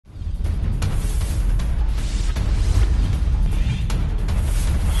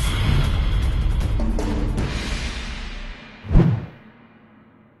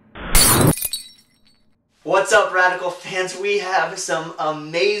What's up, Radical fans? We have some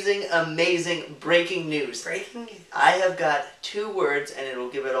amazing, amazing breaking news. Breaking news. I have got 2 words and it'll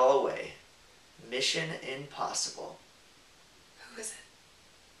give it all away. Mission Impossible. Who is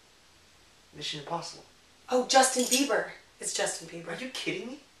it? Mission Impossible. Oh, Justin Bieber. It's Justin Bieber. Are you kidding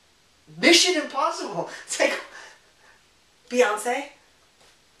me? Mission Impossible. It's like... Beyonce?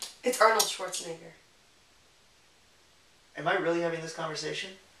 It's Arnold Schwarzenegger. Am I really having this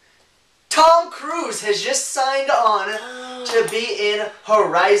conversation? Tom Cruise has just signed on to be in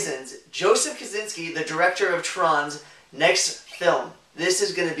Horizons. Joseph Kosinski, the director of Tron's next film. This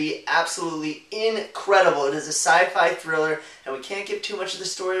is going to be absolutely incredible. It is a sci-fi thriller, and we can't give too much of the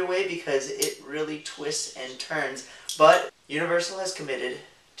story away because it really twists and turns. But Universal has committed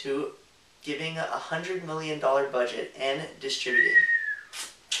to giving a $100 million budget and distributing.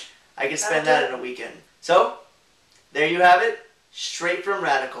 I could spend that in a weekend. So, there you have it. Straight from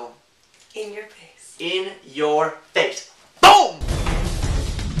Radical. In your face. In your face. Boom!